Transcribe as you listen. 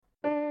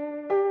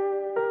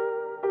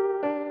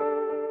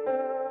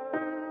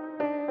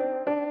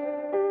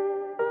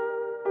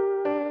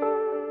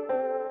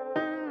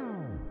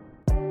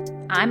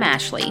I'm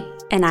Ashley.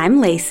 And I'm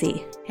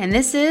Lacey. And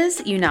this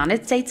is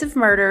United States of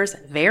Murder's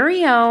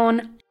very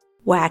own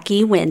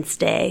Wacky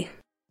Wednesday.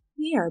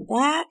 We are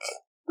back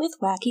with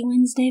Wacky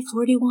Wednesday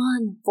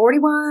 41.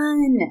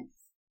 41!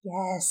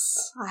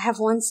 Yes, I have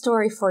one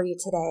story for you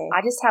today.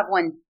 I just have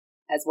one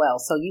as well,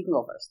 so you can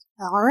go first.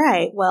 All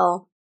right,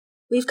 well,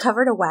 we've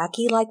covered a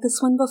wacky like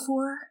this one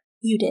before.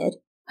 You did.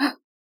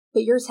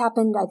 But yours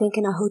happened, I think,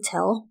 in a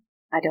hotel.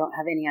 I don't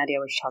have any idea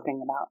what you're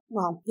talking about.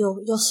 Well,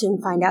 you'll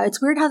soon find out. It's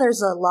weird how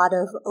there's a lot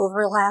of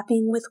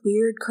overlapping with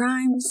weird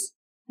crimes.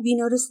 Have you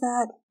noticed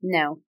that?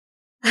 No.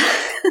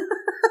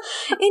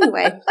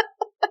 Anyway,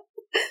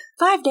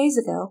 5 days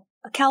ago,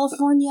 a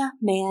California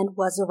man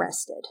was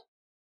arrested.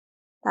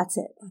 That's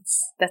it.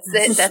 That's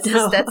it.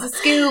 That's a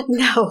scoop.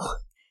 No.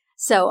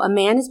 So, a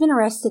man has been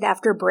arrested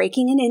after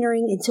breaking and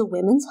entering into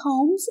women's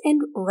homes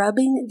and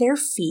rubbing their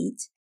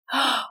feet.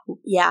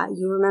 Yeah,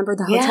 you remember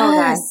the hotel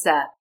guy. Yes.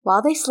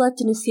 While they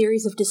slept in a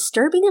series of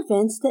disturbing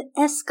events that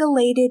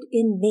escalated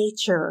in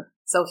nature.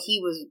 So he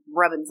was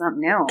rubbing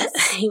something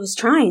else. He was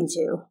trying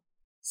to.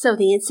 So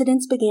the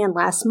incidents began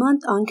last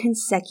month on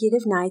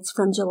consecutive nights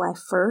from July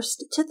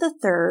 1st to the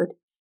 3rd,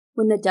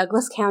 when the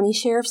Douglas County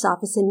Sheriff's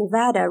Office in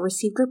Nevada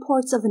received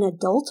reports of an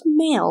adult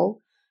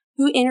male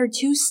who entered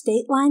 2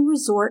 State Line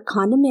Resort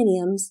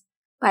condominiums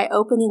by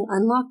opening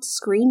unlocked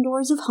screen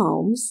doors of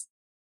homes,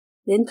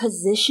 then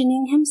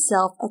positioning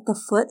himself at the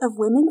foot of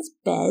women's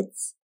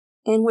beds,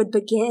 and would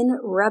begin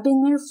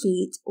rubbing their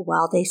feet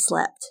while they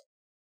slept.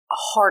 A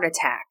heart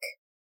attack.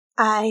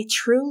 I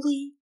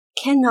truly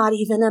cannot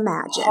even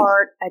imagine.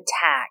 Heart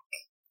attack.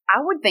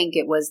 I would think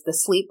it was the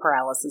sleep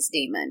paralysis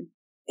demon.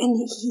 And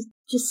he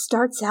just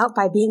starts out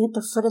by being at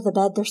the foot of the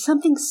bed. There's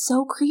something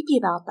so creepy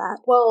about that.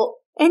 Well,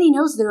 and he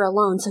knows they're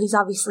alone, so he's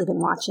obviously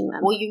been watching them.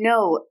 Well, you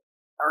know,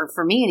 or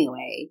for me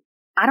anyway,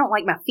 I don't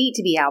like my feet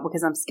to be out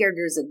because I'm scared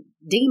there's a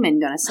demon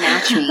going to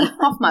snatch me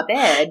off my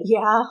bed.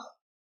 Yeah.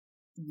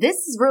 This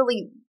is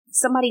really,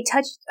 somebody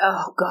touched,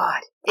 oh God.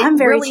 I'm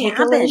very really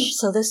ticklish,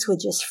 so this would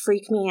just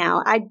freak me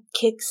out. I'd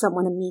kick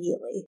someone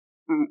immediately.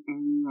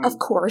 Mm-mm. Of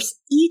course,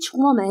 each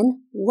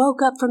woman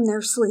woke up from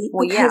their sleep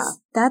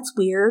because that's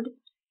weird.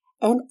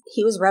 And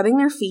he was rubbing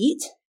their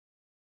feet.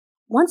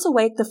 Once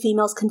awake, the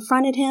females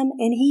confronted him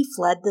and he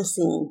fled the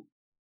scene.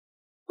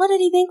 What did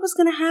he think was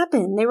going to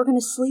happen? They were going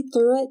to sleep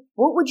through it?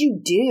 What would you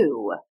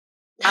do?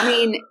 I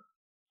mean,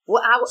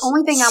 well,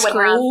 only thing I would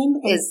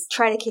scream have is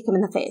try to kick him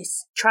in the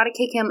face. Try to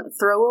kick him,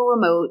 throw a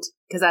remote,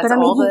 because that's but I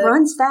mean, all he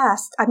runs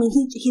fast. I mean,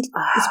 he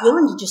is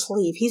willing to just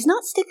leave. He's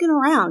not sticking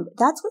around.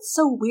 That's what's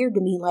so weird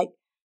to me. Like,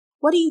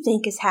 what do you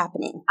think is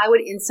happening? I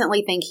would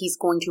instantly think he's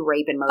going to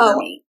rape and murder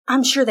me.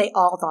 I'm sure they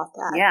all thought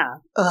that. Yeah.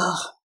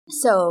 Ugh.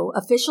 So,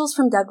 officials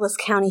from Douglas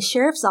County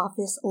Sheriff's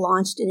Office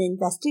launched an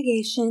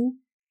investigation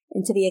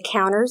into the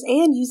encounters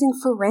and using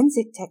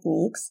forensic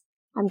techniques.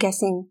 I'm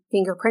guessing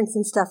fingerprints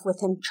and stuff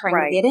with him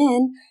trying to get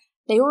in.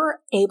 They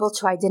were able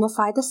to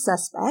identify the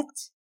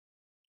suspect.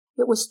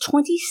 It was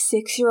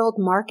 26-year-old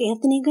Mark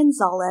Anthony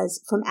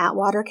Gonzalez from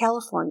Atwater,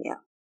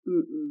 California.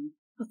 Mm-mm.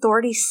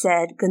 Authorities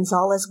said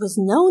Gonzalez was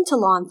known to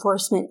law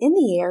enforcement in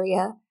the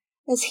area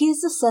as he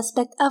is the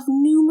suspect of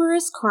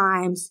numerous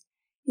crimes,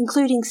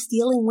 including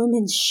stealing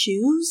women's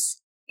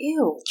shoes,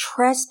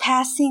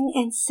 trespassing,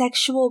 and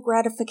sexual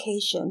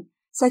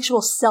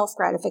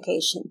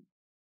self-gratification,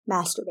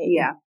 masturbating.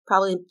 Yeah.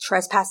 Probably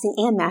trespassing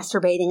and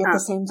masturbating at the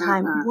same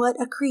time. What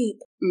a creep.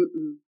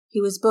 Mm-mm. He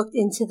was booked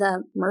into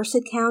the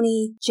Merced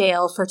County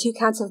Jail for 2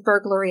 counts of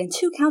burglary and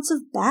 2 counts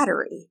of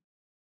battery.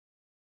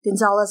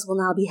 Gonzalez will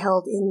now be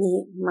held in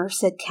the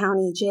Merced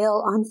County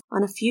Jail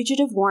on a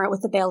fugitive warrant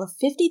with a bail of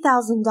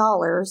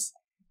 $50,000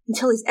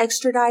 until he's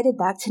extradited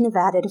back to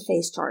Nevada to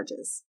face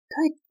charges.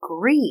 Good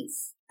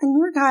grief. And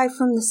your guy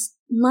from this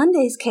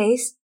Monday's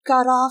case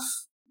got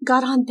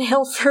on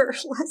bail for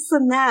less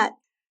than that.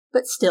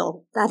 But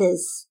still, that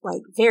is,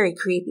 like, very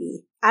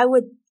creepy. I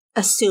would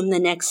assume the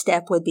next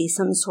step would be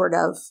some sort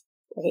of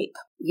rape.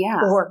 Yeah.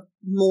 Or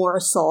more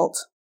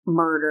assault.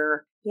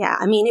 Murder. Yeah,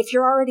 I mean, if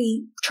you're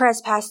already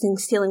trespassing,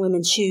 stealing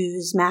women's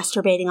shoes,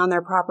 masturbating on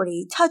their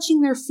property,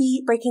 touching their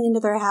feet, breaking into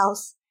their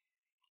house,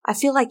 I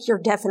feel like you're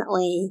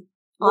definitely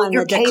on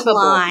the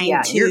decline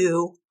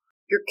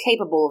You're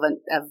capable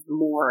of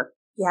more.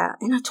 Yeah,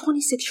 and a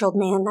 26-year-old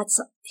man,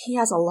 he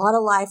has a lot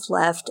of life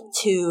left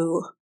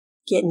to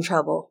get in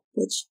trouble,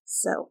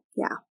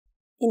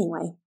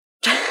 Anyway.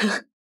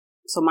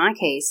 So my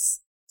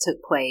case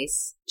took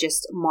place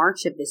just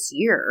March of this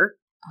year.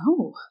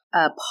 Oh.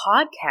 A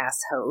podcast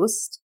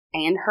host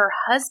and her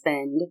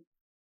husband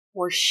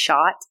were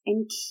shot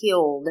and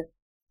killed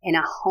in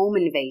a home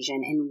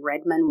invasion in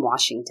Redmond,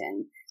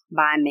 Washington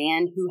by a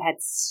man who had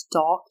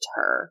stalked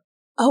her.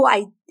 Oh,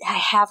 I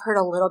have heard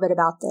a little bit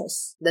about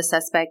this. The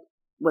suspect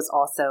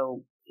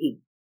he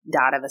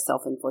died of a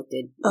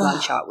self-inflicted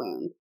gunshot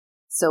wound.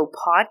 So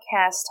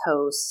podcast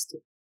host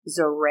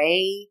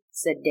Zoray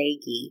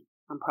Zadegi,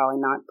 I'm probably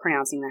not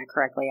pronouncing that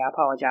correctly, I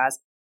apologize,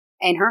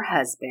 and her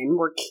husband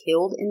were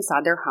killed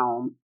inside their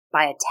home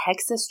by a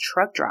Texas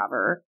truck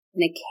driver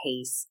in a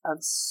case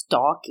of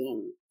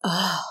stalking.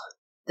 Ugh.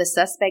 The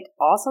suspect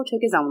also took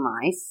his own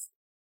life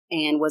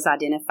and was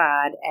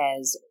identified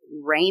as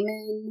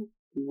Raymond,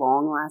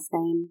 long last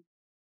name,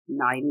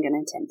 not even going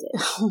to attempt it.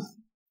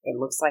 It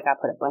looks like I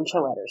put a bunch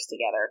of letters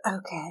together.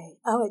 Okay.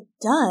 Oh, it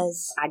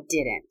does. I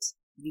didn't.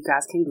 You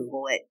guys can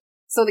Google it.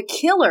 So the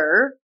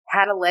killer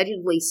had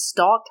allegedly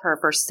stalked her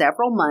for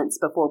several months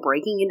before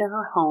breaking into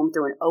her home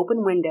through an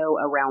open window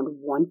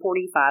around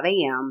 1:45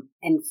 a.m.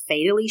 and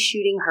fatally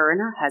shooting her and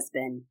her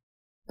husband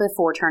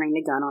before turning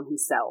the gun on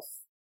himself.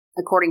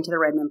 According to the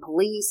Redmond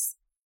police,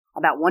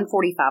 about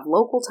 1:45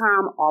 local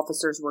time,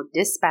 officers were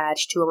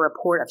dispatched to a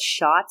report of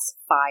shots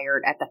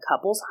fired at the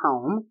couple's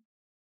home.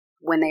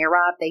 When they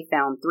arrived, they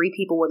found 3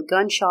 people with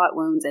gunshot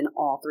wounds, and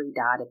all 3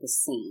 died at the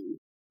scene.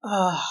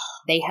 Ugh.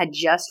 They had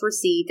just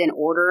received an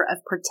order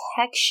of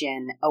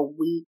protection a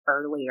week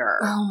earlier.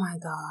 Oh my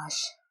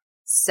gosh.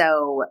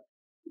 So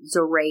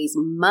Zoray's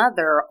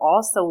mother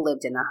also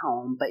lived in the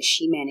home, but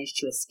she managed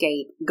to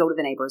escape, go to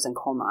the neighbors, and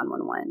call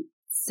 911.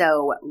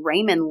 So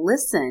Raymond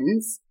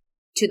listens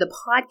to the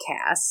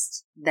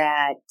podcast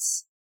that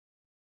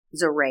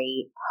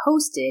Zoray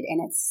hosted, and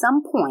at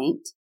some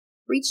point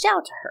reached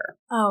out to her.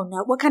 Oh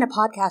no. What kind of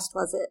podcast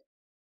was it?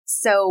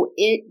 So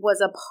it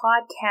was a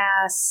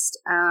podcast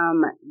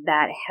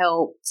that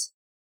helped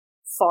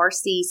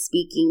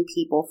Farsi-speaking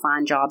people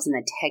find jobs in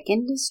the tech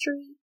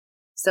industry.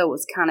 So it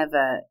was kind of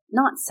a,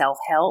 not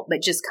self-help,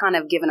 but just kind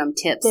of giving them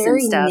tips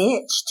Very and stuff.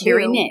 niche, too.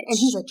 Very niche. And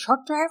he's a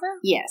truck driver?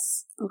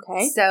 Yes.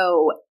 Okay.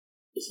 So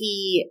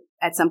he,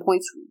 at some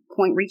point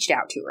reached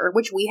out to her,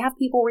 which we have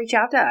people reach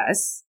out to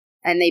us,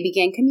 and they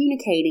began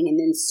communicating and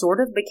then sort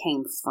of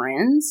became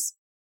friends.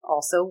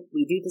 Also,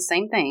 we do the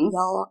same thing.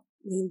 Y'all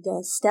need to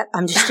step.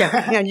 I'm just joking.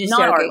 I'm just Not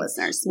joking. our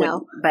listeners.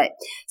 No. But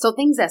so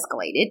things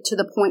escalated to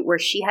the point where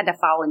she had to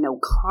file a no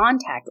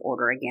contact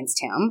order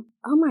against him.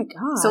 Oh my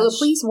gosh. So the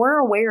police were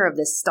aware of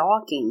the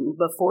stalking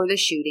before the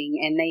shooting,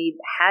 and they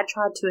had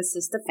tried to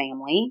assist the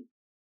family.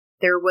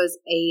 There was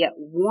a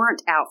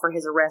warrant out for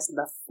his arrest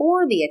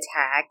before the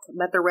attack,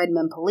 but the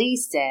Redmond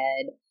police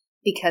said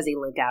because he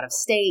lived out of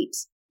state,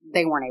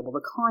 they weren't able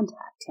to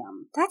contact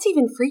him. That's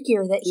even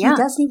freakier that he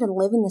doesn't even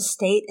live in the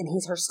state and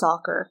he's her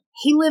stalker.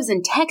 He lives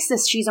in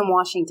Texas. She's in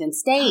Washington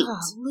State.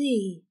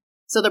 Golly.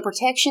 So the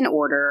protection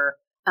order,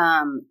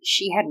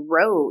 she had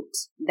wrote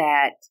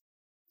that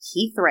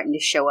he threatened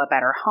to show up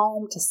at her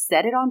home to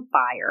set it on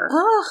fire,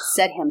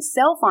 set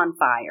himself on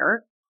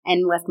fire,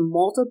 and left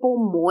multiple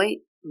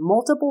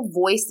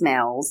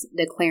voicemails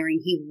declaring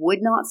he would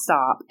not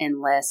stop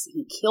unless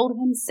he killed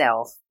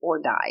himself or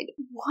died.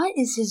 What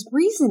is his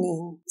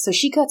reasoning? So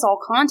she cuts all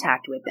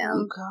contact with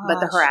him, but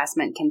the gosh.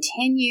 harassment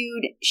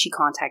continued. She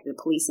contacted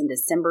the police in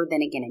December,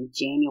 then again in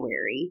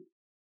January,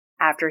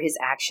 after his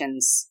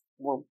actions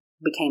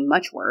became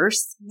much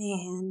worse.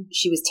 Man.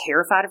 She was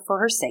terrified for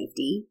her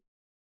safety.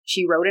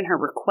 She wrote in her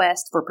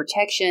request for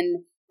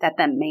protection that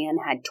the man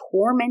had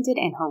tormented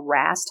and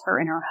harassed her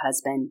and her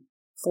husband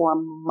for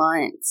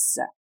months.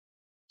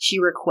 She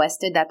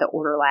requested that the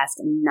order last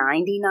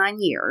 99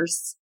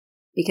 years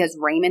because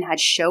Raymond had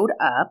showed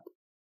up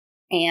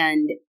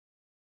and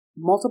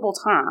multiple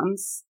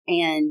times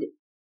and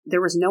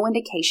there was no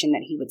indication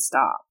that he would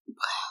stop.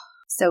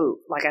 So,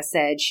 like I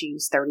said, she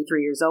was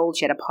 33 years old.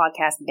 She had a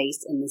podcast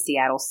based in the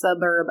Seattle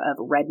suburb of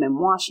Redmond,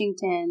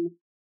 Washington.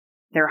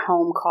 Their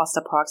home cost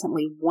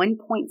approximately $1.6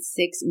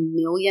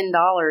 million,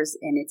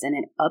 and it's in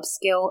an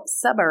upscale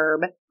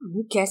suburb.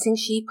 I'm guessing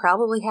she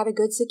probably had a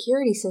good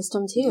security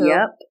system, too.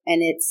 Yep,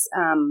 and it's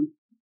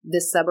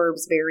this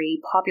suburb's very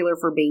popular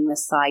for being the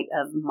site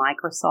of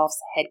Microsoft's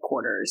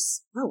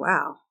headquarters. Oh,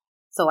 wow.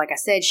 So, like I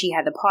said, she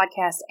had the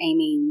podcast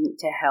aiming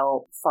to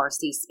help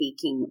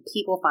Farsi-speaking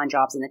people find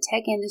jobs in the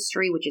tech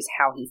industry, which is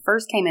how he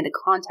first came into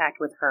contact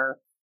with her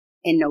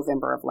in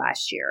November of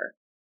last year.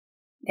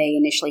 They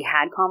initially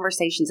had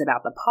conversations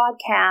about the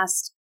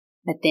podcast,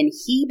 but then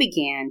he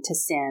began to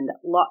send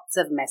lots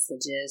of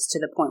messages to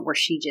the point where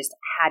she just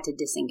had to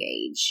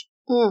disengage.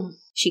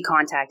 She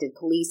contacted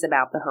police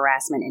about the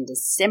harassment in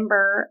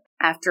December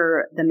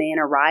after the man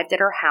arrived at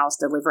her house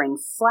delivering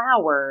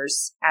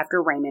flowers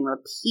after Raymond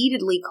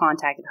repeatedly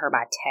contacted her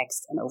by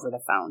text and over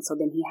the phone. So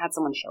then he had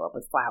someone show up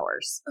with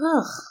flowers.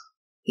 Ugh.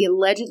 He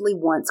allegedly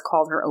once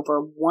called her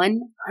over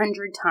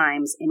 100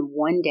 times in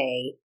one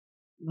day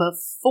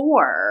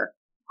before...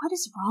 What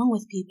is wrong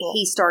with people?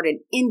 He started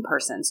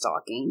in-person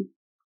stalking.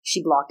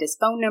 She blocked his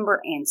phone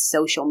number and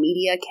social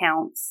media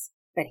accounts,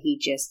 but he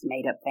just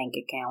made up bank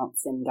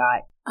accounts and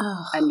got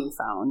a new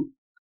phone.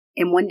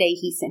 And one day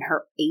he sent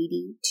her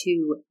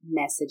 82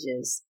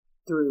 messages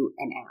through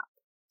an app.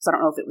 So I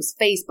don't know if it was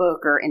Facebook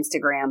or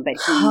Instagram, but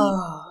he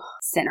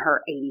sent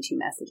her 82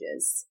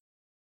 messages.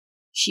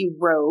 She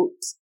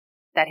wrote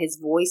that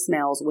his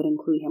voicemails would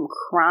include him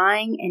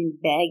crying and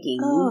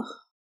begging.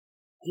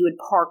 He would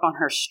park on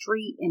her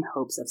street in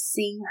hopes of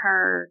seeing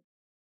her.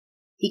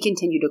 He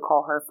continued to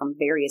call her from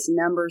various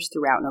numbers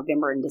throughout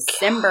November and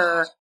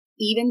December,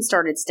 even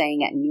started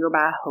staying at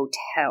nearby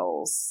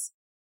hotels.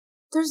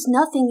 There's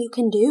nothing you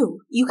can do.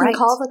 You can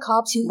call the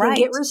cops, you can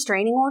get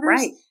restraining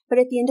orders, but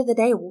at the end of the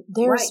day,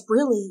 there's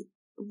really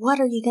what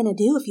are you going to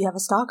do if you have a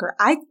stalker?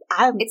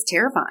 It's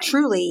terrifying.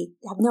 Truly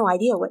have no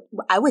idea what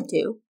I would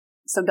do.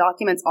 So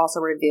documents also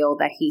reveal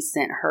that he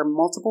sent her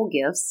multiple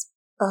gifts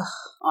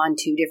on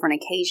 2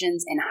 different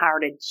occasions and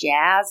hired a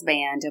jazz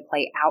band to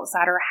play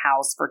outside her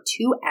house for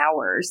 2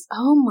 hours.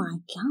 Oh my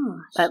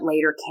gosh. But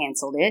later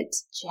canceled it.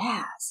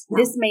 Jazz. No.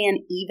 This man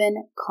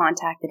even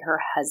contacted her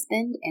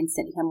husband and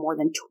sent him more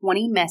than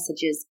 20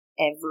 messages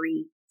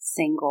every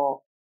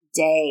single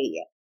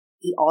day.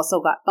 He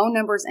also got phone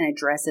numbers and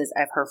addresses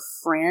of her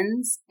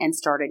friends and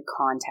started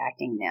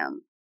contacting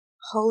them.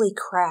 Holy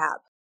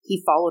crap.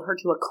 He followed her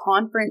to a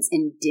conference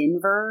in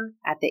Denver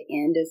at the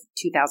end of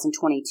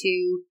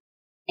 2022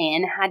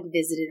 and had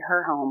visited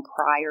her home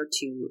prior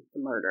to the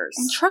murders.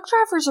 And truck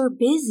drivers are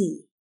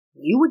busy.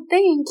 You would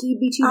think he'd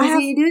be too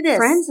busy to do this. I have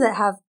friends that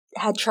have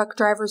had truck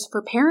drivers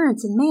for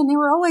parents, and man, they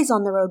were always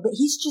on the road, but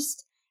he's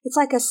just, it's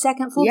like a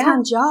second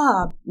full-time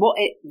job. Well,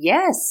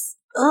 yes.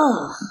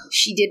 Ugh.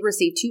 She did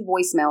receive 2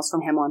 voicemails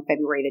from him on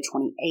February the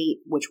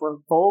 28th, which were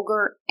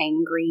vulgar,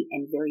 angry,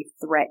 and very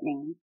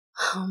threatening.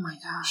 Oh my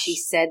gosh. She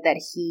said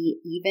that he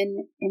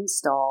even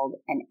installed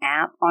an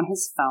app on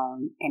his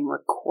phone and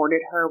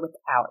recorded her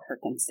without her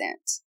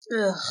consent.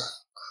 Ugh.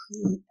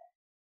 Creep.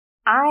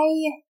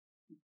 I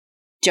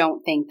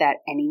don't think that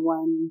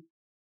anyone,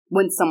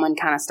 when someone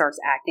kind of starts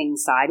acting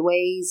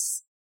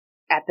sideways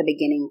at the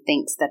beginning,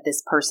 thinks that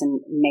this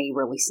person may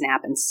really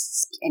snap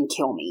and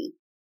kill me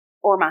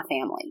or my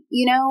family,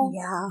 you know?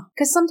 Yeah.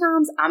 Because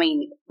sometimes, I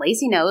mean,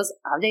 Lacey knows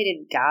I've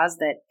dated guys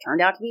that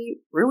turned out to be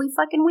really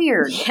fucking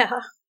weird. Yeah.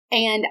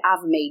 And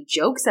I've made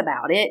jokes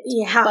about it.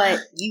 Yeah. But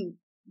you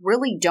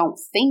really don't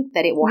think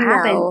that it will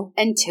happen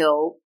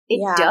until it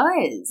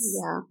does.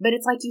 Yeah. But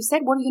it's like you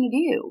said, what are you going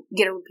to do?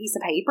 Get a piece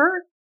of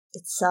paper?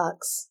 It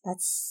sucks.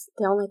 That's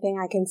the only thing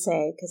I can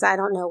say, because I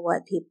don't know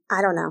what people,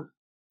 I don't know.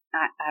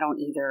 I don't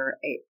either.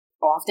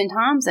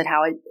 Oftentimes that's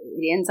how it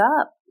ends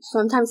up.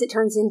 Sometimes it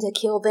turns into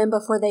kill them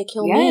before they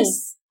kill me,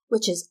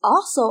 which is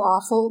also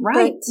awful.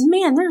 Right. But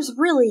man, there's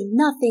really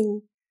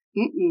nothing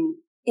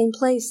in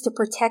place to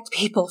protect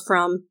people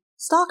from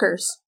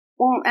stalkers.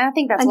 Well, and I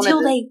think that's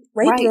until they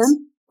rape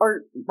them.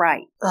 Or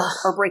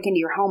break into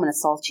your home and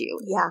assault you.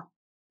 Yeah.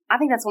 I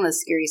think that's one of the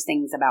scariest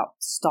things about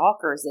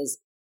stalkers is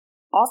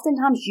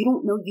oftentimes you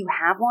don't know you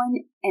have one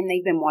and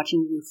they've been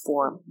watching you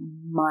for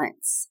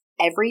months.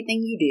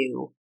 Everything you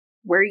do,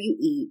 where you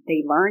eat,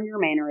 they learn your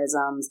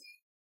mannerisms.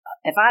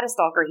 If I had a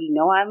stalker, he'd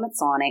know I'm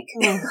Masonic.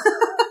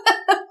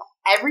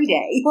 Every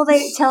day. Well,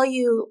 they tell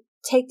you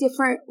take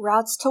different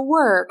routes to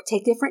work,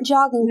 take different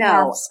jogging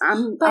paths.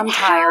 I'm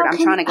tired. I'm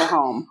trying to go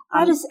home.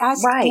 I just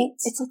ask. Right.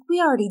 It's like we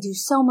already do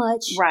so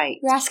much. Right.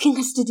 You're asking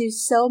us to do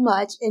so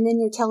much, and then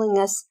you're telling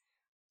us,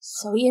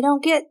 so you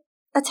don't get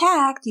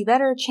attacked, you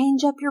better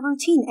change up your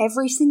routine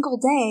every single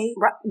day.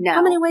 Right. No.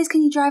 How many ways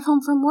can you drive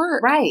home from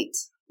work? Right.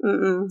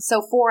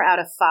 So 4 out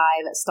of 5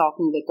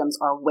 stalking victims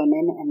are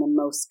women, and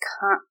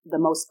the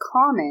most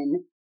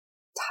common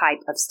type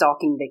of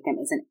stalking victim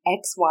is an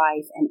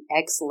ex-wife, an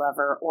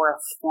ex-lover, or a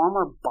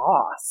former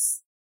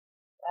boss.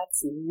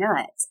 That's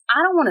nuts.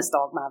 I don't want to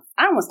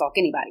stalk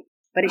anybody,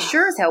 but it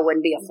sure as hell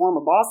wouldn't be a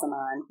former boss of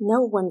mine.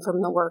 No one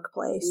from the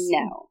workplace.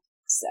 No.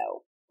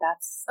 So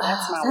that's my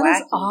that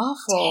wacky. Is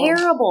awful.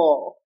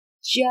 Terrible.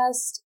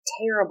 Just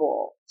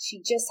terrible.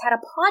 She just had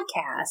a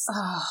podcast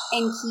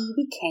and he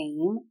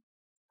became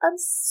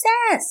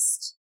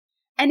obsessed.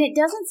 And it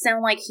doesn't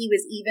sound like he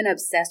was even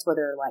obsessed with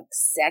her, like,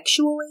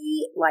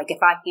 sexually. Like, if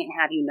I can't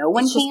have you, no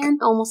one can.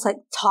 Just almost like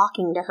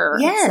talking to her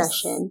in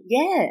session.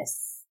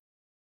 Yes.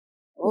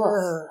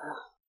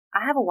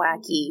 I have a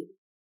wacky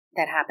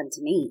that happened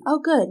to me. Oh,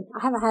 good.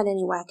 I haven't had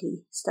any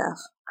wacky stuff.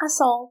 I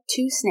saw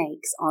 2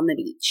 snakes on the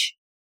beach.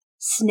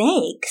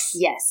 Snakes?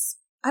 Yes.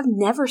 I've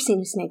never seen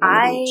a snake on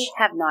the beach.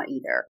 I have not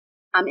either.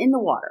 I'm in the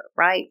water,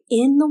 right?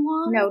 In the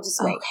water? No, just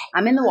wait. Okay.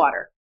 I'm in the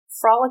water,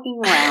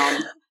 frolicking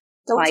around.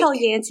 Don't tell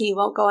Yancey you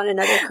won't go on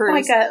another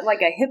cruise.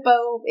 Like a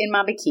hippo in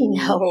my bikini.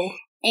 No.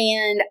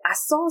 And I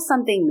saw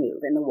something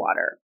move in the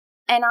water.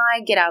 And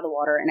I get out of the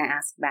water and I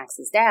ask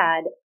Max's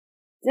dad,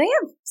 do they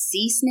have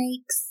sea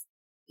snakes?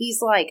 He's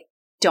like,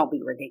 don't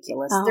be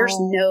ridiculous. Oh. There's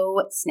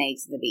no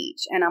snakes at the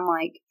beach. And I'm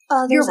like,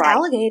 there's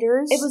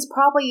alligators. It was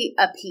probably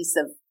a piece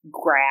of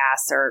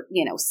grass or,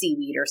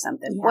 seaweed or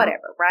something,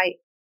 whatever, right?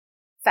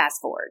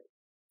 Fast forward.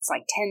 It's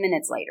like 10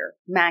 minutes later.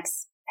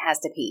 Max has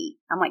to pee.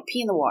 I'm like,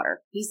 pee in the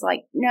water. He's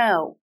like,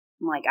 no.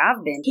 I'm like,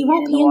 I've been He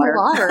won't pee in the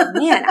water.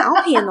 Man,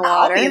 I'll pee in the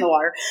water. I'll pee in the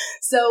water.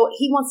 So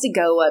he wants to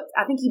go up.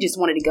 I think he just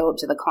wanted to go up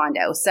to the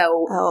condo.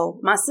 So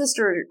my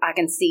sister, I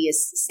can see,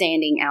 is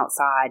standing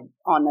outside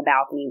on the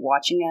balcony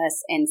watching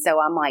us. And so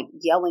I'm like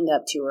yelling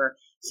up to her.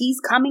 He's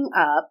coming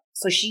up.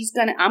 So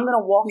I'm going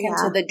to walk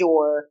into the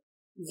door.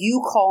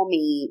 You call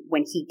me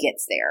when he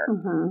gets there.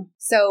 Mm-hmm.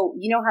 So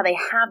you know how they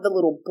have the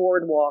little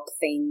boardwalk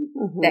thing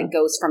that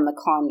goes from the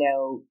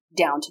condo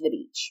down to the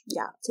beach?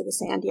 Yeah, to the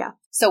sand, yeah.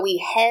 So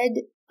we head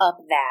up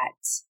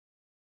that,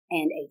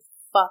 and a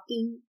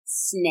fucking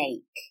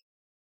snake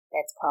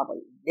that's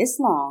probably this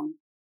long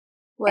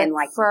and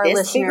like for our this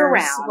big listeners,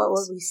 around. What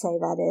would we say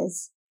that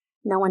is?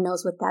 No one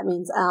knows what that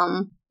means. I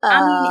mean,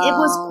 it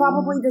was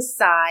probably the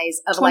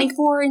size of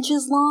 24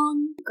 inches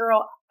long?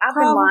 Girl, I've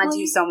been lied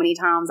to so many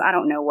times. I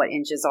don't know what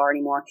inches are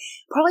anymore.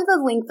 Probably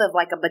the length of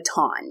like a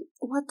baton.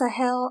 What the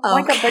hell?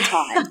 Like a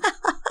baton.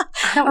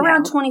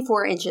 Around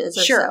 24 inches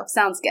or so. Sure,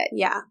 sounds good.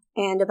 Yeah.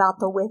 And about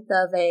the width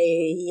of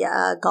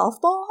a golf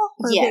ball?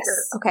 Or yes. Bigger?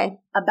 Okay.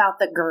 About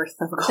the girth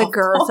of a golf ball. The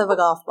girth of a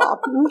golf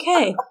ball.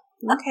 Okay.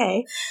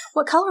 Okay.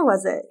 What color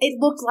was it? It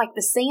looked like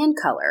the sand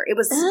color. It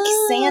was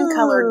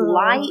sand-colored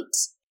light,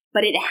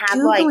 but it had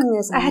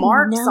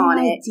marks on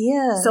it.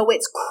 So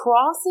it's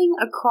crossing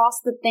across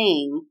the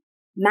thing.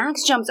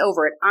 Max jumps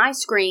over it. I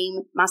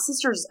scream. My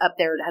sister's up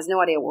there, has no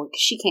idea. Well,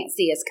 she can't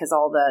see us because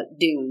all the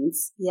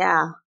dunes.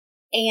 Yeah.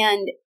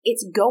 And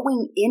it's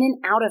going in and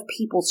out of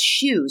people's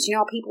shoes. You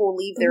know how people will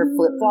leave their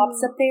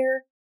flip-flops up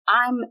there?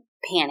 I'm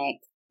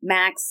panicked.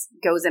 Max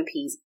goes and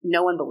pees.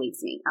 No one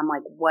believes me. I'm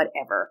like,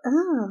 whatever.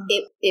 Oh.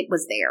 It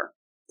was there.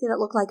 Did it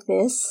look like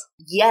this?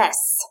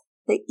 Yes.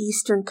 The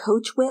Eastern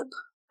Coach Whip?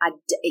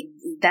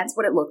 That's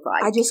what it looked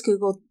like. I just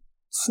Googled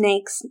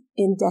snakes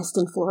in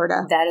Destin,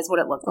 Florida. That is what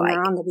it looked like.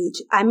 They're on the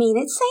beach. I mean,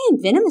 it's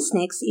saying venomous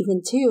snakes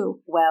even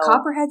too. Well,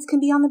 copperheads can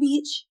be on the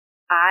beach.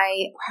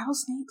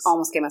 Rattlesnakes?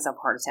 Almost gave myself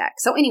a heart attack.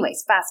 So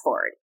anyways, fast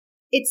forward.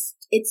 It's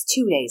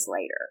 2 days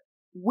later.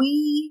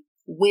 We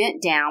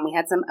went down. We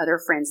had some other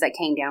friends that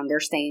came down. They're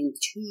staying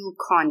 2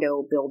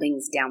 condo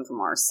buildings down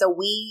from ours. So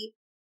we,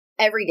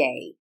 every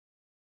day,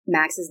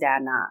 Max's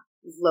dad and I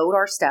load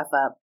our stuff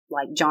up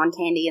like John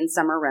Candy and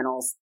Summer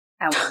Reynolds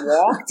and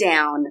walk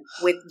down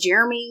with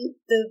Jeremy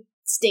the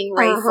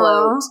Stingray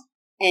float,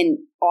 and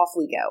off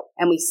we go.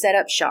 And we set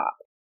up shop.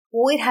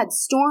 Well, it had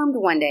stormed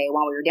one day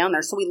while we were down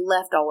there, so we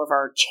left all of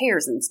our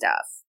chairs and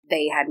stuff.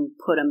 They hadn't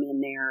put them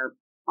in there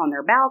on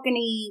their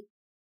balcony,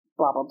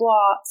 blah, blah,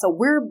 blah. So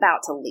we're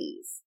about to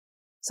leave.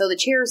 So the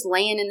chair's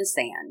laying in the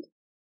sand.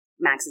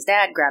 Max's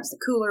dad grabs the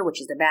cooler, which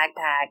is the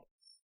backpack.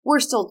 We're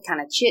still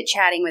kind of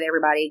chit-chatting with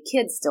everybody.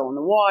 Kids still in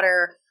the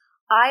water.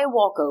 I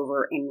walk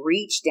over and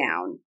reach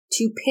down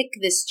to pick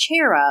this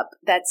chair up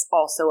that's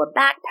also a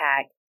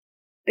backpack,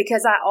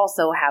 because I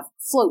also have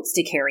floats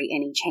to carry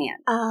any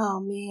chance.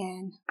 Oh,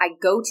 man. I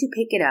go to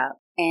pick it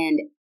up, and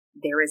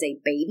there is a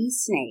baby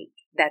snake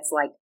that's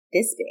like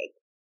this big.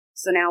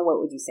 So now what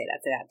would you say?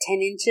 That's about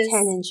 10 inches?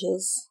 10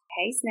 inches.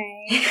 Hey,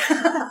 snake.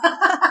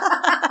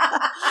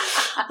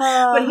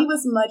 But he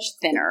was much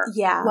thinner.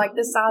 Yeah. Like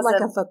the size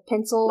like of a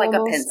pencil? Like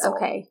almost? a pencil.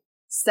 Okay.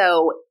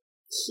 So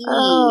he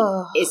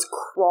is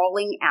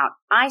crawling out.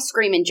 I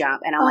scream and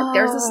jump, and I'm like,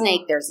 there's a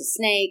snake, there's a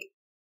snake.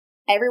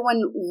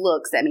 Everyone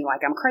looks at me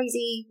like I'm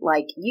crazy,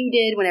 like you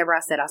did whenever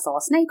I said I saw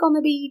a snake on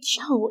the beach.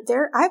 No,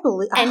 I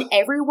believe. And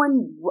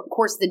everyone, of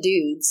course, the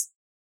dudes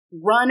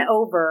run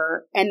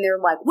over and they're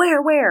like,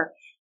 where?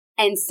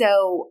 And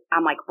so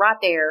I'm like right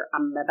there.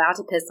 I'm about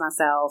to piss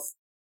myself.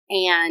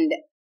 And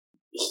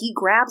he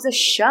grabs a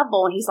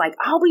shovel and he's like,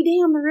 I'll be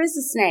damned, there is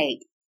a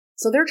snake.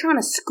 So they're trying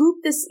to scoop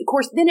this. Of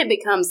course, then it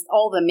becomes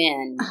all the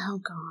men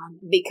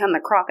become the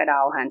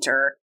crocodile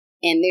hunter,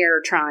 and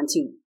they're trying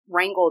to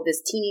wrangle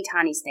this teeny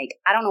tiny snake.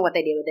 I don't know what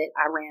they did with it.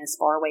 I ran as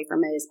far away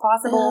from it as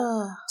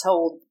possible.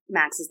 Told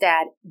Max's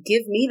dad,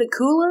 give me the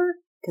cooler,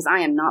 because I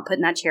am not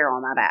putting that chair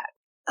on my back.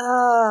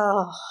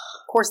 Oh.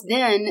 Of course,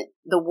 then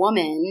the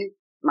woman,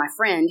 my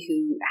friend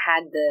who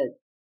had the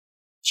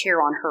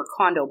chair on her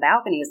condo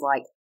balcony, is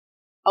like,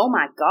 oh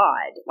my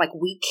God, like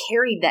we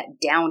carried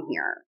that down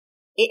here.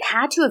 It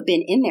had to have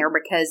been in there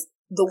because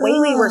the way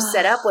we were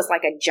set up was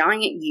like a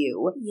giant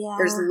U. Yeah.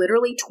 There's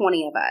literally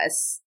 20 of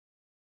us.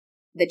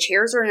 The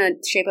chairs are in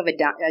the shape of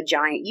a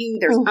giant U.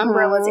 There's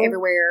umbrellas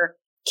everywhere.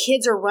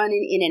 Kids are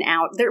running in and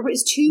out. There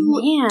was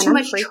too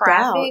much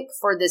traffic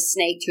for the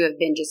snake to have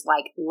been just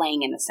like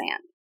laying in the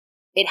sand.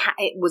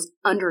 It was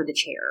under the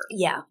chair.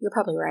 Yeah, you're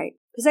probably right.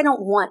 Because they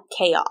don't want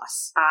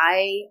chaos.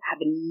 I have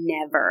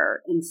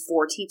never in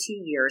 42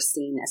 years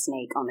seen a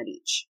snake on the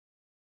beach.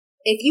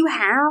 If you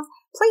have,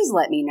 please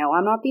let me know.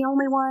 I'm not the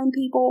only one.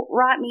 People,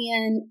 write me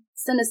in,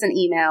 send us an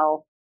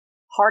email.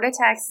 Heart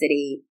Attack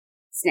City,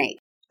 snake.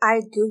 I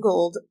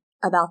Googled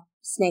about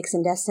snakes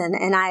in Destin,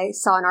 and I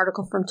saw an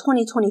article from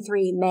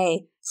 2023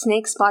 May,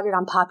 snakes spotted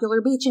on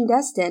popular beach in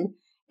Destin.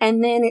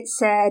 And then it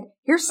said,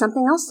 here's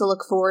something else to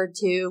look forward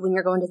to when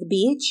you're going to the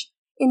beach.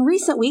 In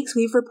recent weeks,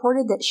 we've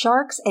reported that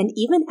sharks and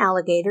even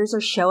alligators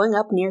are showing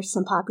up near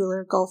some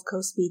popular Gulf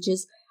Coast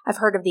beaches. I've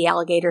heard of the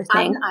alligator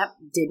thing. I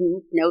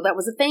didn't know that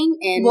was a thing.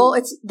 And well,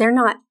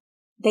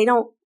 they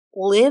don't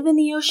live in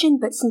the ocean,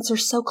 but since they're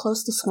so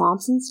close to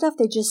swamps and stuff,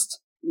 they just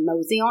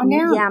mosey on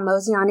down. Yeah,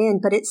 mosey on in.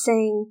 But it's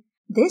saying,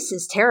 this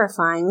is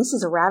terrifying. This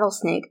is a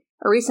rattlesnake.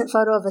 A recent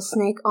photo of a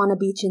snake on a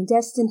beach in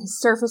Destin has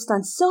surfaced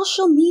on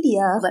social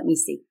media. Let me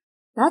see.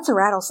 That's a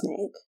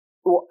rattlesnake.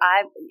 Well,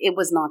 it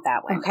was not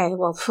that way. Okay,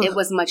 well. It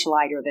was much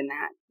lighter than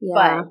that.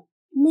 Yeah. But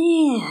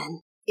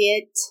man.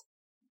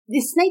 The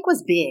snake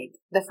was big.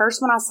 The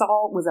first one I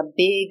saw was a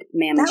big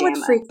mamma jamma. That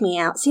would freak me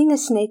out. Seeing a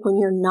snake when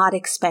you're not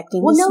expecting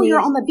to see. Well, no, you're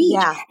on the beach.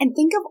 Yeah. And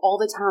think of all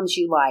the times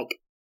you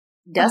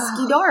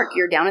Dusky dark,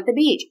 you're down at the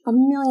beach. A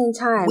million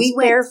times.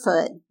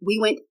 Barefoot. We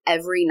went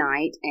every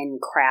night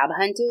and crab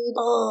hunted.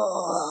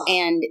 Oh.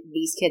 And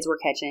these kids were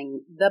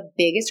catching the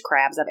biggest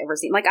crabs I've ever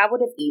seen. Like, I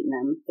would have eaten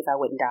them if I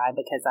wouldn't die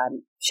because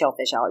I'm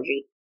shellfish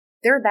allergy.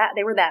 They were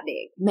that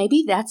big.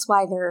 Maybe that's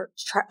why they're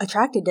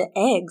attracted to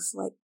eggs.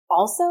 Like,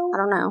 also, I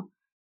don't know.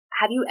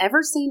 Have you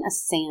ever seen a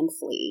sand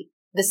flea?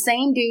 The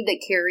same dude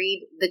that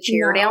carried the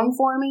chair down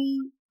for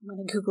me. I'm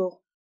going to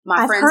Google.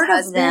 My friend's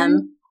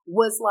husband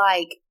was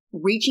like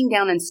reaching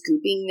down and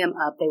scooping them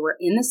up. They were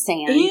in the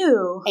sand.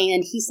 Ew.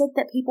 And he said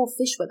that people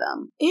fish with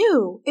them.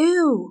 Ew.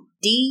 Ew.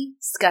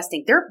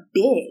 Disgusting. They're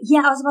big.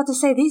 Yeah, I was about to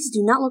say, these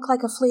do not look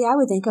like a flea I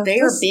would think of.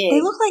 They're big.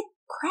 They look like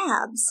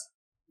crabs.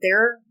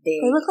 They're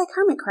big. They look like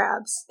hermit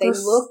crabs. They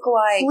look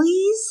like...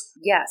 fleas?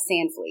 Yeah,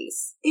 sand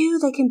fleas. Ew,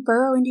 they can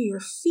burrow into your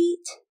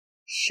feet.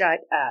 Shut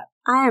up.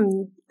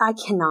 I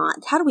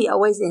cannot. How do we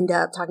always end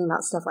up talking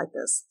about stuff like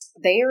this?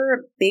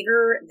 They're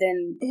bigger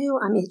than... Ew,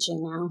 I'm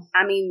itching now.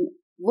 I mean,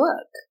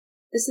 look.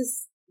 This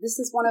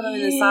is one of them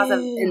in the size of,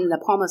 in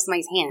the palm of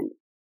somebody's hand.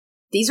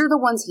 These are the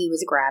ones he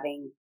was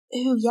grabbing.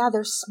 Ew, yeah,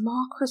 they're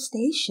small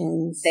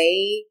crustaceans.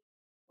 They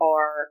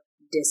are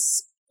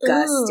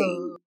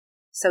disgusting. Ew.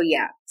 So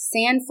yeah,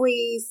 sand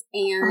fleas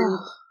and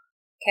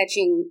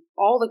catching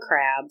all the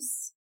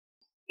crabs.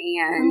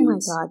 And oh my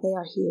God, they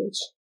are huge.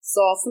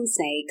 Saw some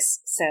snakes,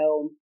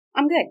 so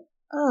I'm good.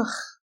 Ugh,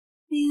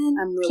 man,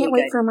 I'm really can't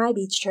wait good. for my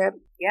beach trip.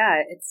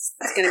 Yeah, it's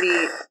going to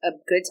be a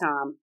good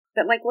time.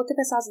 But like, look at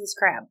the size of this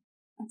crab.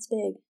 That's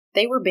big.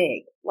 They were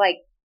big.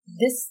 Like,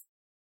 this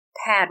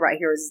pad right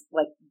here is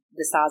like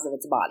the size of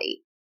its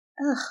body.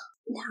 Ugh,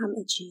 now I'm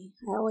itchy.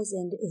 I always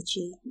end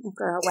itchy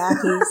after our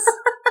wackies.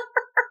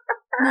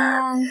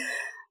 Man.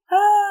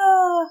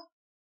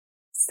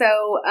 So,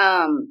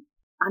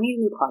 I need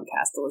a new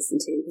podcast to listen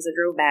to because I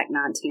drove back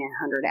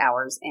 1,900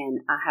 hours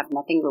and I have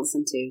nothing to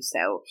listen to.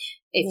 So,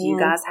 if you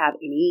guys have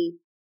any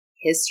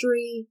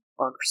history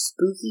or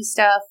spooky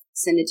stuff,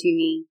 send it to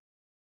me.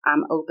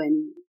 I'm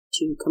open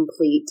to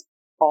complete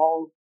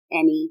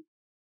any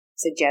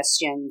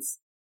suggestions.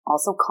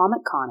 Also,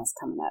 Comic-Con is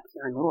coming up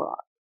here in Little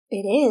Rock.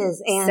 It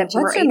is. And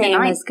September what's her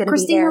name is going to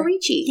be there? Christina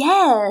Ricci.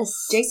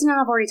 Yes. Jason and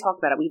I have already talked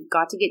about it. We've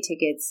got to get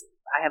tickets.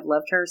 I have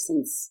loved her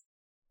since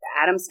the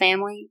Addams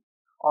Family,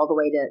 all the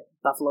way to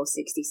Buffalo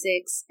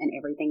 66 and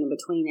everything in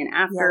between and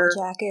after.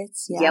 Yellow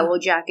Jackets. Yeah. Yellow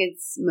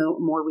Jackets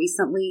more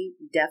recently.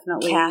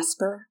 Definitely.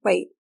 Casper.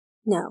 Wait.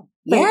 No.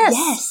 Yes.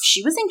 Yes.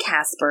 She was in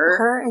Casper.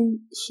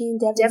 She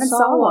and Devin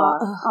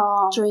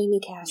Sawa.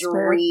 Dreamy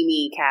Casper.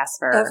 Dreamy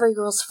Casper. Every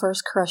girl's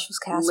first crush was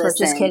Casper.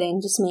 Listen, just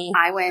kidding. Just me.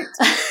 I went.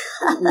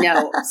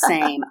 No,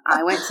 same.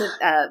 I went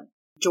to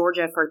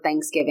Georgia for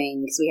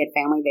Thanksgiving because we had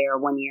family there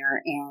one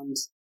year, and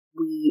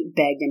we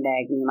begged and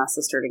begged, me and my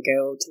sister, to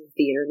go to the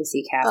theater to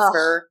see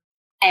Casper.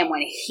 And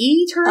when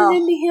he turned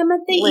into him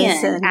at the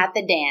end, at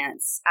the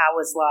dance, I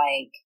was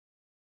like,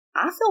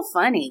 I feel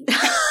funny.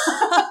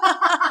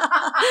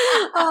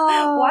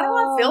 Why do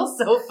I feel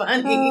so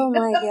funny? Oh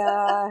my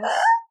gosh.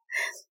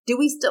 Do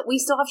we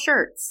still have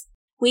shirts?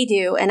 We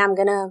do, and I'm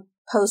gonna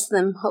post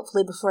them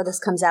hopefully before this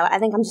comes out. I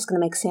think I'm just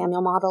gonna make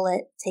Samuel model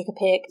it, take a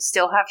pic.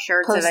 Still have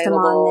shirts post available.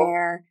 Them on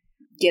there.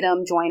 Get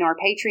them, join our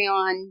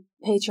Patreon.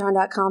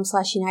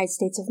 Patreon.com/United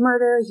States of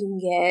Murder. You can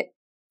get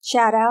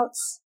shout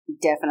outs.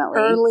 Definitely.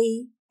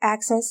 Early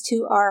access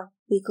to our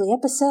weekly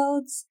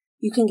episodes.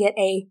 You can get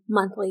a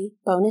monthly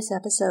bonus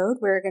episode.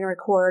 We're going to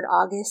record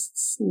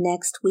August's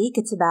next week.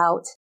 It's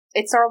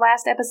our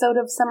last episode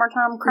of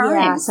Summertime Crimes.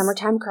 Yeah,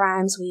 Summertime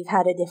Crimes. We've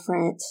had a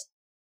different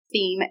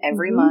theme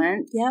every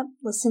month. Yep.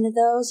 Listen to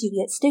those. You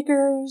get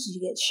stickers, you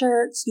get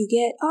shirts, you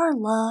get our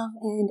love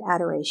and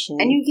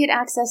adoration. And you get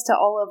access to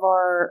all of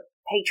our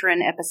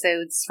Patreon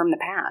episodes from the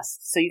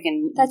past. So you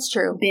can That's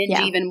true. binge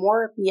even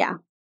more. Yeah.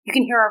 You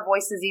can hear our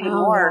voices even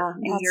more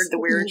and hear the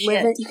weird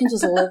shit. You can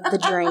just live the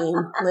dream.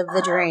 Live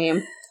the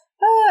dream.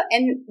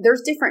 And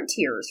there's different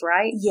tiers,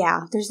 right?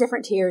 Yeah, there's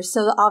different tiers.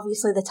 So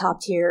obviously the top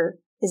tier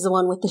is the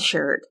one with the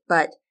shirt,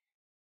 but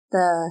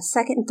the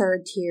second and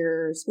third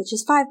tiers, which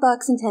is $5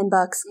 and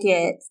 $10,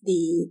 get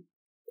the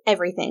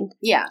everything.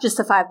 Yeah. Just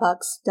the $5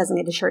 doesn't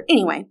get a shirt.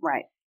 Anyway.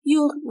 Right.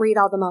 You'll read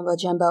all the mumbo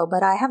jumbo,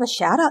 but I have a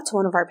shout out to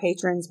one of our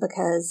patrons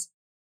because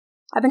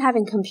I've been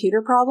having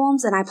computer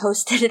problems and I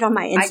posted it on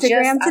my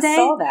Instagram today. I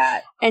saw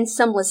that. And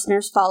some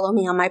listeners follow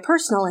me on my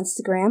personal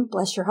Instagram,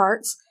 bless your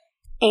hearts.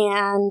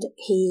 And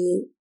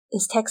he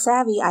is tech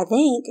savvy, I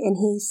think, and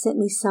he sent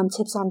me some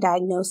tips on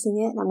diagnosing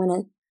it, and I'm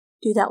going to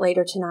do that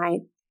later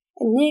tonight.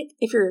 And Nick,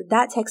 if you're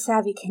that tech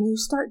savvy, can you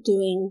start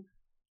doing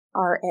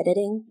our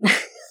editing?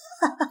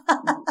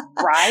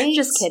 Right?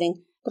 Just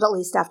kidding. But at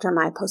least after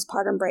my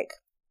postpartum break.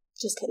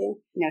 Just kidding.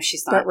 No,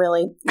 she's not. But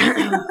really.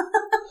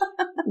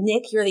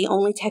 Nick, you're the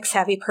only tech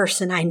savvy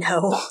person I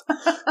know.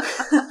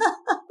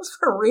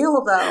 For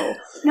real, though.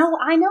 No,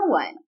 I know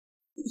one.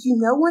 You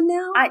know one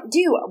now? I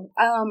do.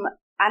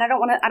 And I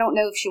don't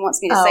know if she wants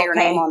me to say her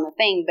name on the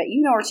thing, but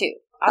you know her too.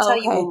 I'll tell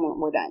you when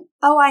we're done.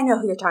 Oh, I know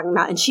who you're talking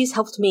about. And she's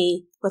helped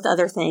me with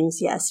other things.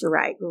 Yes, you're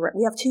right.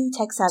 We have two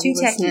tech-savvy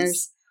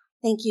listeners.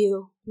 Thank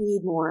you. We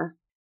need more.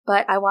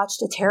 But I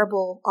watched a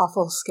terrible,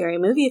 awful, scary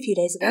movie a few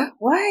days ago.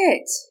 What?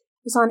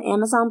 It was on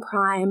Amazon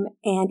Prime,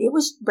 and it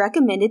was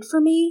recommended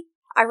for me.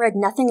 I read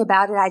nothing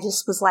about it. I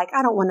just was like,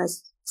 I don't want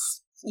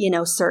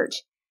to,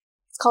 search.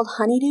 It's called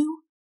Honeydew.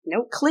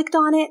 Nope. Clicked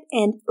on it,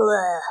 and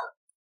ugh,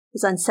 it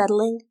was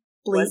unsettling,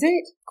 bleak, Was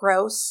it?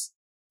 gross.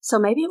 So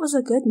maybe it was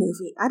a good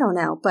movie. I don't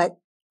know, but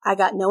I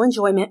got no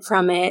enjoyment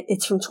from it.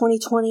 It's from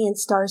 2020 and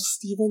stars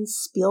Steven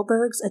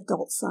Spielberg's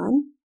adult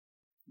son.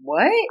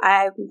 What?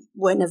 I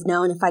wouldn't have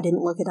known if I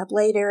didn't look it up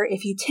later.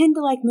 If you tend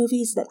to like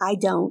movies that I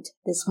don't,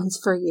 this one's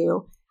for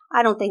you.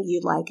 I don't think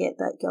you'd like it,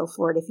 but go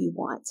for it if you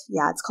want.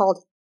 Yeah, it's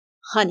called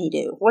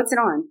Honeydew. What's it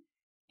on?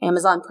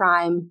 Amazon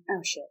Prime.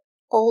 Oh, shit.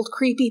 Old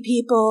creepy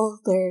people.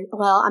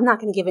 I'm not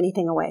going to give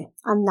anything away.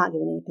 I'm not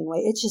giving anything away.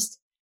 It's just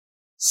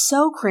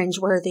so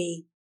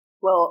cringeworthy.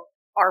 Well,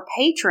 our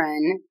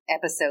patron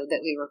episode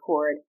that we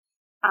record,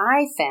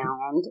 I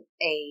found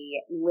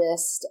a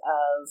list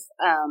of,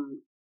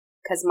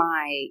 because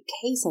my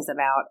case is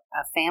about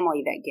a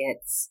family that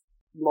gets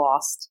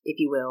lost, if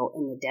you will,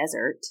 in the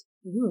desert.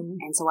 Ooh.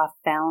 And so I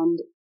found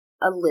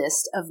a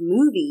list of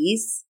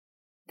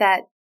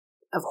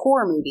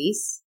horror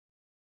movies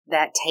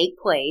that take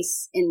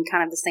place in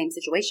kind of the same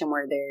situation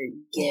where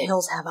The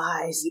Hills Have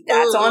Eyes.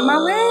 That's on my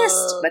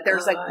list. But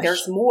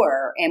there's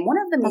more. And one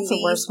of the movies. That's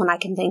the worst one I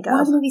can think of.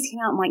 One of the movies came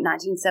out in like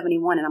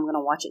 1971, and I'm going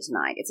to watch it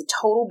tonight. It's a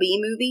total B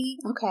movie.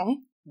 Okay.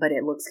 But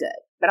it looks good.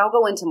 But I'll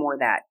go into more of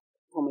that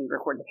when we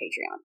record the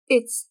Patreon.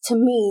 It's, to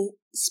me,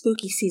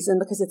 spooky season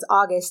because it's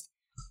August.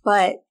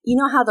 But you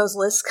know how those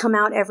lists come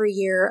out every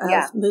year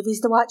of movies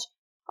to watch?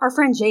 Our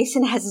friend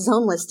Jason has his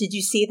own list. Did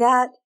you see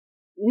that?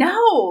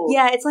 No.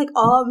 Yeah, it's like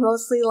all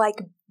mostly like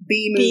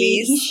B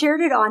movies. He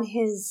shared it on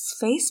his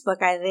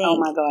Facebook, I think. Oh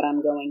my God,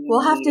 I'm going.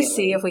 We'll have to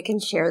see if we can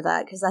share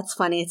that because that's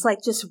funny. It's like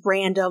just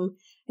random.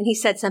 And he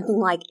said something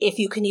like, if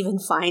you can even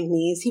find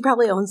these. He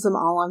probably owns them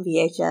all on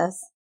VHS.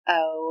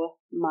 Oh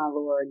my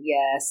Lord,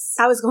 yes.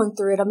 I was going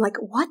through it. I'm like,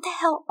 what the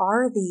hell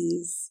are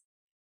these?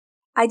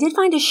 I did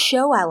find a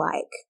show I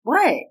like.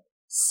 What?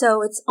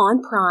 So it's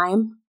on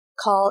Prime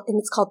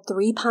it's called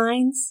Three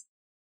Pines.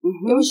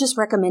 Mm-hmm. It was just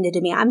recommended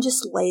to me. I'm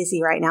just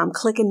lazy right now. I'm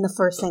clicking the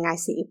first thing I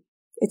see.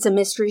 It's a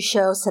mystery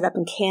show set up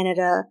in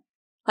Canada,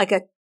 like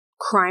a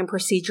crime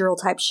procedural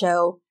type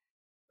show.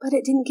 But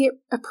it didn't get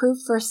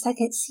approved for a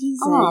second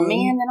season. Oh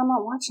man, then I'm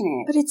not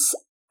watching it.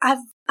 But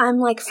I'm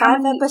like 5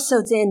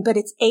 episodes in, but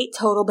it's 8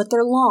 total, but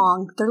they're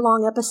long. They're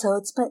long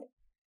episodes, but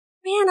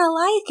man, I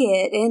like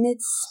it. And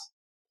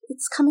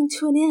it's coming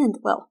to an end.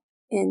 Well,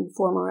 in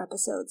 4 more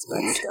episodes,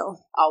 but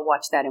still. I'll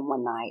watch that in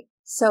one night.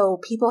 So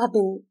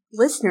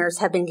listeners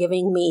have been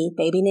giving me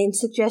baby name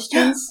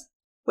suggestions,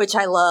 which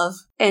I love.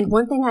 And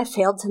one thing I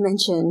failed to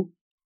mention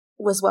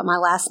was what my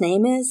last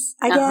name is,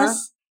 I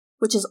guess,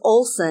 which is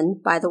Olsen,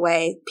 by the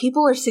way.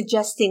 People are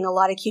suggesting a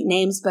lot of cute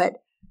names, but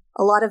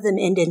a lot of them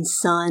end in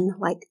son,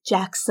 like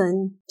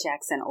Jackson.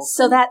 Jackson Olsen.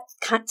 So that,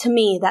 to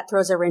me, that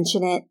throws a wrench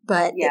in it.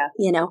 But,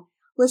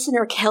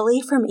 listener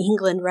Kelly from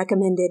England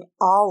recommended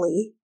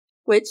Ollie,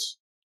 which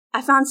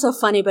I found so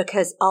funny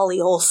because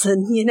Ollie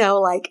Olsen,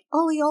 like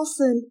Ollie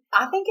Olsen.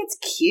 I think it's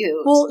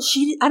cute. Well,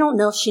 I don't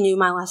know if she knew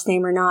my last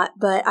name or not,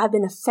 but I've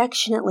been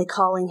affectionately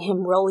calling him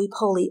Roly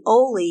Poly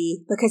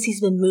Oli because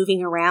he's been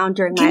moving around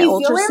during my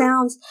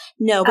ultrasounds.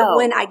 No, but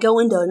when I go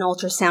into an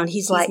ultrasound,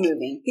 he's like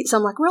moving. So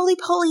I'm like, Roly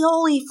Poly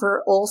Oli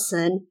for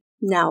Olsen.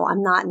 No,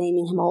 I'm not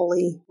naming him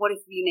Oli. What if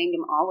you named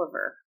him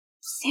Oliver?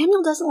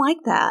 Samuel doesn't like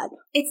that.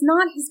 It's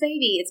not his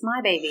baby. It's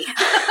my baby.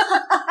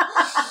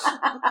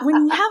 When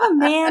you have a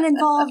man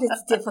involved,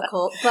 it's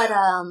difficult. But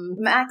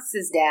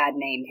Max's dad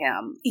named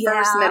him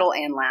first, middle,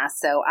 and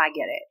last, so I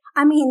get it.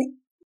 I mean,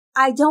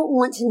 I don't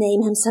want to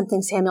name him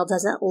something Samuel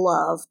doesn't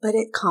love, but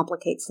it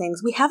complicates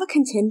things. We have a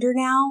contender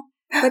now,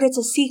 but it's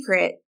a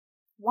secret.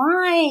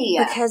 Why?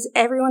 Because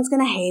everyone's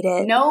going to hate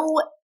it.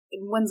 No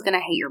one's going to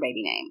hate your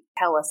baby name.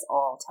 Tell us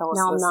all. Tell us,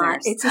 listeners. No, I'm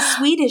not. It's a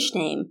Swedish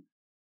name.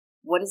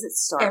 What does it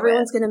start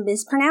Everyone's with? going to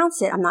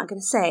mispronounce it. I'm not going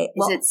to say it.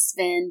 Is it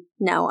Sven?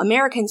 No,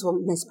 Americans will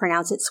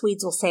mispronounce it.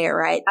 Swedes will say it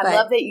right. I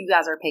love that you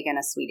guys are picking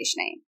a Swedish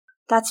name.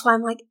 That's why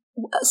I'm like,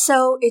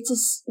 so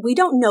we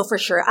don't know for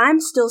sure. I'm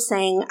still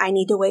saying I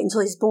need to wait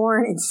until he's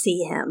born and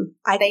see him.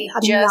 They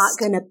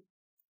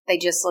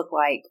just look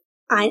like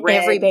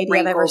every baby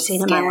I've ever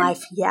seen skin. In my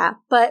life. Yeah.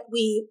 But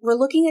we're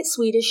looking at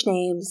Swedish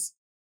names.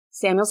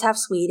 Samuel's half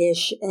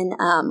Swedish, and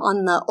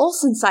on the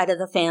Olsen side of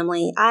the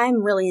family,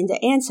 I'm really into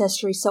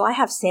ancestry, so I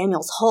have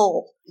Samuel's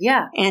whole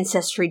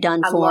ancestry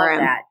done for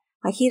him. That.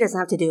 Like, he doesn't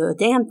have to do a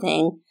damn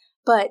thing.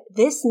 But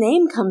this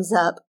name comes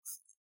up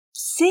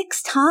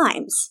 6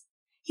 times.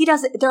 He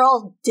doesn't. They're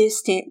all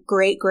distant,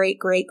 great, great,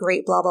 great,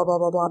 great, blah blah blah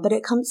blah blah. But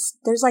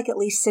there's like at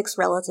least 6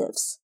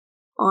 relatives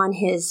on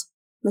his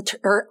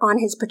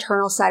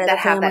paternal side of the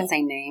family that have that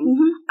same name.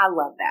 Mm-hmm. I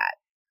love that.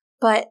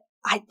 But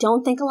I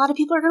don't think a lot of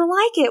people are going to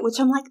like it, which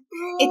I'm like,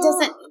 It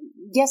doesn't.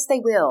 Yes, they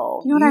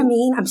will. You know what I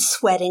mean? I'm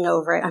sweating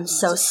over it. I'm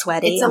so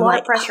sweaty. It's a lot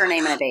of pressure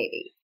naming a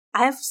baby.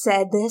 I've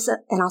said this,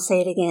 and I'll say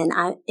it again.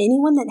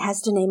 Anyone that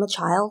has to name a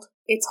child,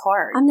 it's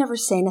hard. I'm never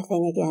saying a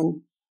thing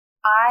again.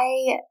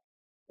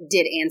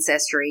 did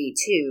Ancestry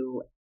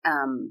too.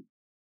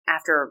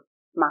 After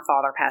my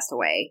father passed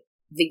away,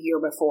 the year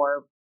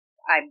before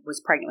I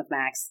was pregnant with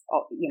Max,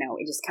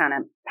 it just kind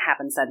of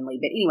happened suddenly.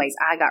 But anyways,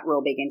 I got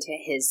real big into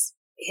his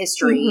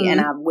history, and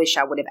I wish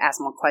I would have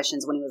asked more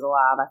questions when he was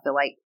alive. I feel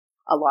like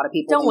a lot of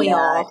people don't we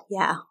all?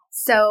 Yeah.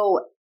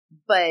 So,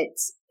 but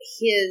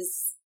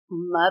his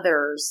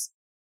mother's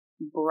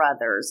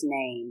brother's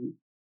name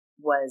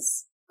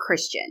was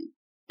Christian,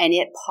 and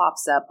it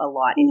pops up a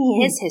lot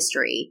in his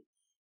history.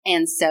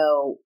 And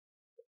so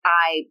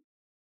I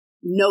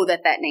know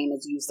that name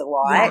is used a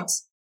lot,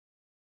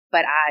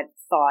 but I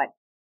thought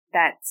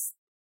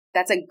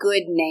that's a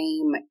good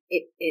name.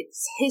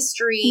 It's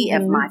history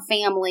of my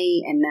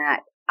family, and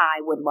that I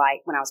would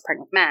like when I was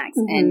pregnant with Max.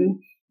 And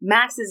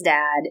Max's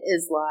dad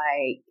is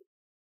like,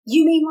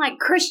 you mean like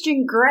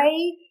Christian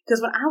Grey?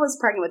 Because when I was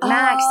pregnant with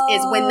Max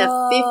is when the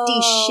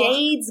 50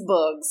 Shades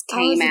books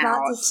came out. I was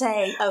about to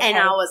say, okay. And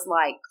I was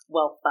like,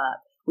 well, fuck.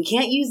 We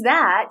can't use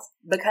that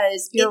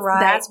because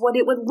that's what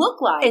it would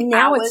look like. And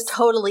now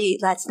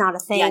that's not a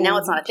thing. Yeah, now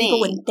it's not a thing.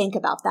 People wouldn't think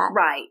about that.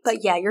 Right.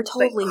 But yeah, you're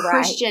totally right.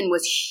 Christian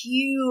was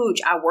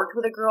huge. I worked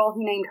with a girl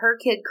who named her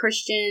kid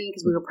Christian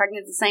because we were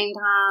pregnant at the same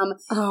time.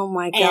 Oh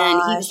my gosh.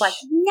 And he was like,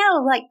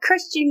 no, like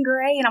Christian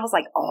Grey. And I was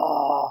like,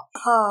 oh.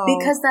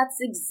 Because that's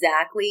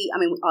exactly,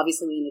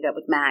 obviously we ended up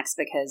with Max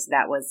because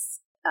that was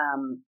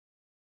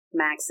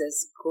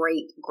Max's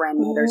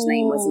great-grandmother's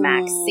name was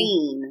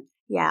Maxine.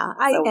 Yeah,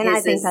 I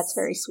think that's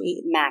very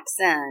sweet.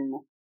 Maxine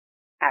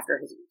after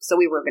his, so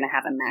we were going to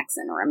have a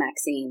Maxine or a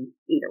Maxine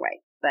either way,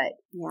 but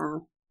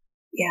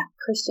yeah,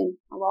 Christian,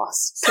 I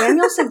lost.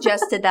 Samuel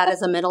suggested that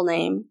as a middle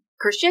name,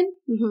 Christian,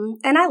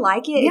 and I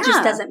like it. Yeah. It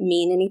just doesn't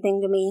mean anything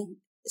to me.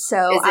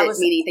 So mean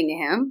anything to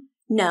him?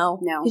 No.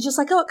 He's just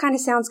like, it kind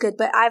of sounds good,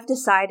 but I've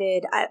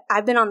decided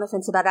I've been on the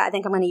fence about it. I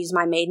think I'm going to use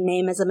my maiden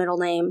name as a middle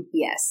name.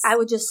 Yes, I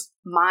would just.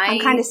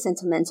 I'm kind of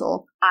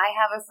sentimental. I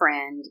have a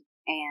friend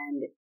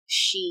and.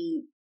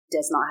 She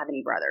does not have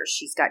any brothers.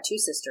 She's got 2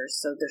 sisters,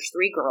 so there's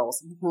 3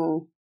 girls.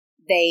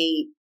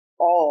 They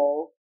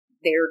all,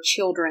 their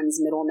children's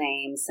middle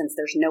names, since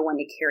there's no one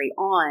to carry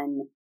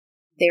on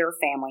their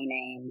family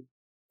name,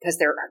 because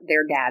their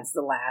dad's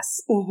the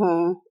last.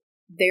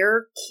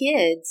 Their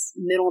kids'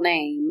 middle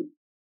name,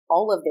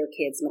 all of their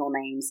kids' middle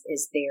names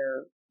is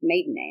their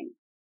maiden name.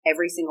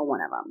 Every single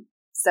one of them.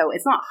 So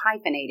it's not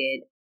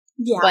hyphenated,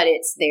 but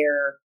it's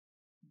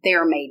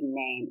their maiden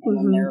name, and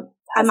then their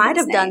I might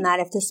have done that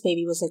if this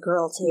baby was a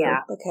girl too,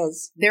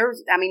 because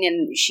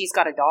and she's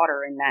got a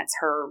daughter, and that's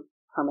her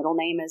middle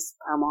name is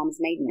her mom's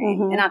maiden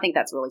name, and I think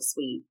that's really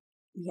sweet.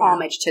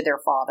 Homage to their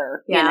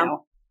father, you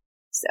know.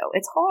 So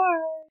it's hard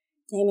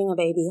naming a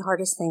baby,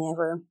 hardest thing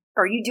ever.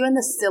 Are you doing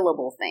the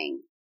syllable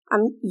thing?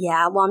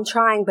 I'm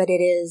trying, but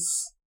it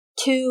is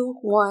 2,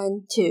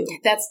 1, 2.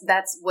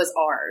 That's was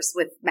ours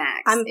with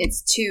Max.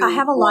 It's 2. I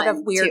have a lot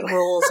of weird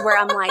rules where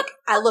I'm like,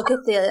 I look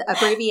at the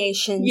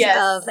abbreviations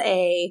of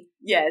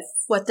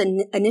what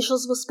the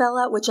initials will spell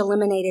out, which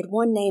eliminated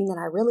one name that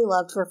I really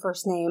loved for a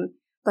first name,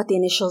 but the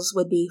initials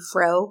would be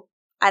Fro.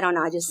 I don't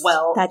know.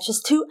 That's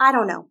just too. I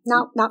don't know.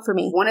 Not for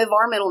me. One of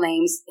our middle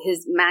names,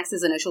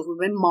 Max's initials would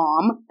have been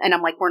Mom, and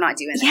I'm like, we're not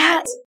doing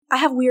that. I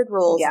have weird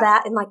rules. Yeah.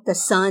 That and like the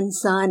son.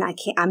 I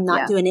can't. I'm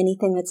not doing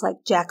anything that's like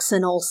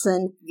Jackson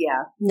Olsen.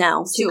 Yeah.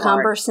 No. Too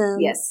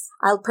cumbersome. Yes.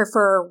 I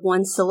prefer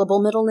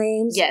 1-syllable middle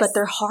names. Yes. But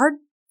they're hard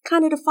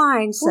kind of to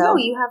find. So no,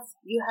 you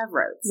have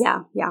Rhodes.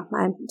 Yeah.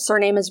 My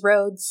surname is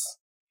Rhodes,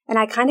 and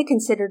I kind of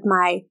considered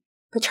my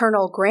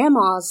paternal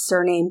grandma's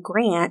surname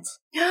Grant.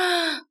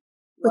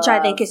 Which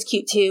I think is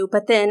cute too,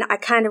 but then I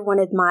kind of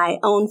wanted my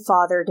own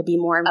father to be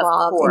more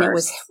involved, and it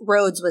was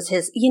Rhodes was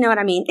his. You know what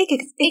I mean? It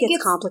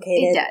gets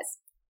complicated.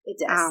 It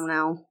does. I don't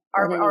know.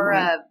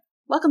 Our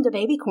welcome to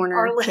Baby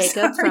Corner,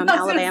 Jacob from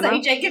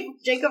Alabama.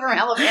 Jacob from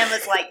Alabama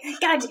is like,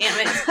 God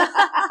damn it!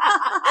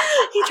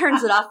 He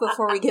turns it off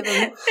before we give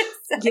him.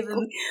 We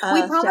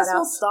promise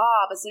we'll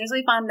stop as soon as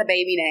we find the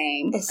baby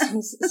name. As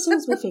soon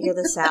as we figure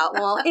this out.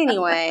 Well,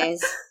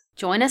 anyways.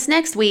 Join us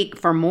next week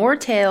for more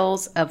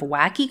tales of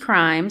wacky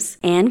crimes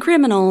and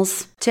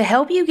criminals to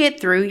help you get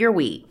through your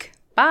week.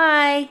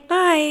 Bye.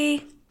 Bye.